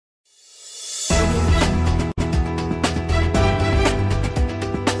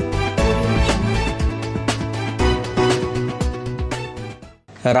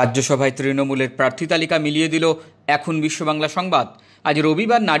রাজ্যসভায় তৃণমূলের প্রার্থী তালিকা মিলিয়ে দিল এখন বিশ্ব বাংলা সংবাদ। আজ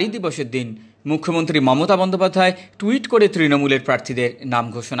রবিবার নারী দিবসের দিন মুখ্যমন্ত্রী মমতা বন্দ্যোপাধ্যায় টুইট করে তৃণমূলের প্রার্থীদের নাম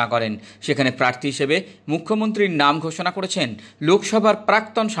ঘোষণা করেন। সেখানে প্রার্থী হিসেবে মুখ্যমন্ত্রীর নাম ঘোষণা করেছেন লোকসভার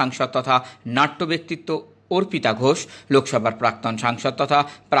প্রাক্তন সাংসদ তথা নাট্য ব্যক্তিত্ব অর্পিতা ঘোষ, লোকসভার প্রাক্তন সাংসদ তথা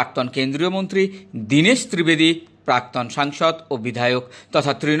প্রাক্তন কেন্দ্রীয় মন্ত্রী দীনেশ ত্রিবেদী, প্রাক্তন সাংসদ ও বিধায়ক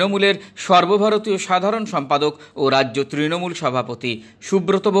তথা তৃণমূলের সর্বভারতীয় সাধারণ সম্পাদক ও রাজ্য তৃণমূল সভাপতি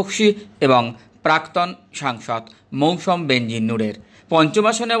সুব্রত বক্সী এবং প্রাক্তন সাংসদ মৌসম বেনজির নূরের। পঞ্চম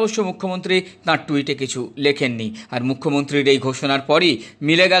আসনে অবশ্য মুখ্যমন্ত্রী তাঁর টুইটে কিছু লেখেননি। আর মুখ্যমন্ত্রীর এই ঘোষণার পরই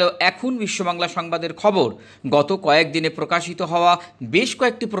মিলে গেল এখন বিশ্ব বাংলা সংবাদের খবর। গত কয়েকদিনে প্রকাশিত হওয়া বেশ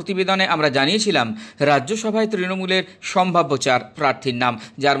কয়েকটি প্রতিবেদনে আমরা জানিয়েছিলাম রাজ্যসভায় তৃণমূলের সম্ভাব্য 4 প্রার্থীর নাম,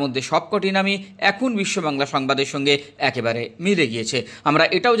 যার মধ্যে সবকটি নামই এখন বিশ্ব বাংলা সংবাদের সঙ্গে একেবারে মিলে গিয়েছে। আমরা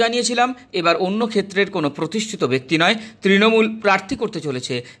এটাও জানিয়েছিলাম এবার অন্য ক্ষেত্রের কোনো প্রতিষ্ঠিত ব্যক্তি নয়, তৃণমূল প্রার্থী করতে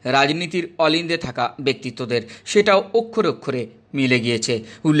চলেছে রাজনীতির অলিন্দে থাকা ব্যক্তিত্বদের। সেটাও অক্ষরে অক্ষরে মিলে গিয়েছে।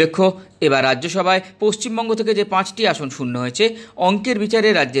 উল্লেখ্য, এবার রাজ্যসভায় পশ্চিমবঙ্গ থেকে যে 5টি আসন শূন্য হয়েছে, অঙ্কের বিচারে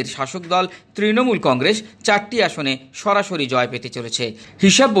রাজ্যের শাসক দল তৃণমূল কংগ্রেস 4টি আসনে সরাসরি জয় পেতে চলেছে।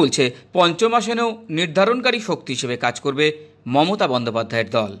 হিসাব বলছে পঞ্চম আসনেও নির্ধারণকারী শক্তি হিসেবে কাজ করবে মমতা বন্দ্যোপাধ্যায়ের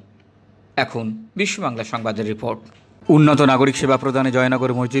দল। এখন বিশ্ব বাংলা সংবাদের রিপোর্ট। উন্নত নাগরিক সেবা প্রদানে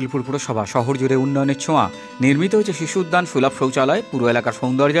জয়নগর মজিলপুর পুরসভা শহর জুড়ে উন্নয়নের ছোঁয়া। নির্মিত হয়েছে শিশু উদ্যান, সুলভ শৌচালয়, পুরো এলাকার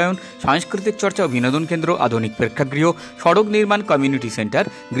সৌন্দর্যায়ন, সাংস্কৃতিক চর্চা ও বিনোদন কেন্দ্র, আধুনিক প্রেক্ষাগৃহ, সড়ক নির্মাণ, কমিউনিটি সেন্টার,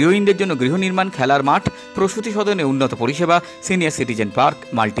 গৃহহীনদের জন্য গৃহ নির্মাণ, খেলার মাঠ, প্রসূতি সদনে উন্নত পরিষেবা, সিনিয়র সিটিজেন পার্ক,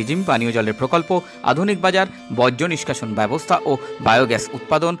 মাল্টিজিম, পানীয় জলের প্রকল্প, আধুনিক বাজার, বর্জ্য নিষ্কাশন ব্যবস্থা ও বায়োগ্যাস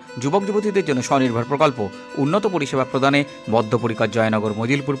উৎপাদন, যুবক যুবতীদের জন্য স্বনির্ভর প্রকল্প। উন্নত পরিষেবা প্রদানে বদ্ধপরিকর জয়নগর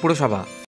মজিলপুর পুরসভা।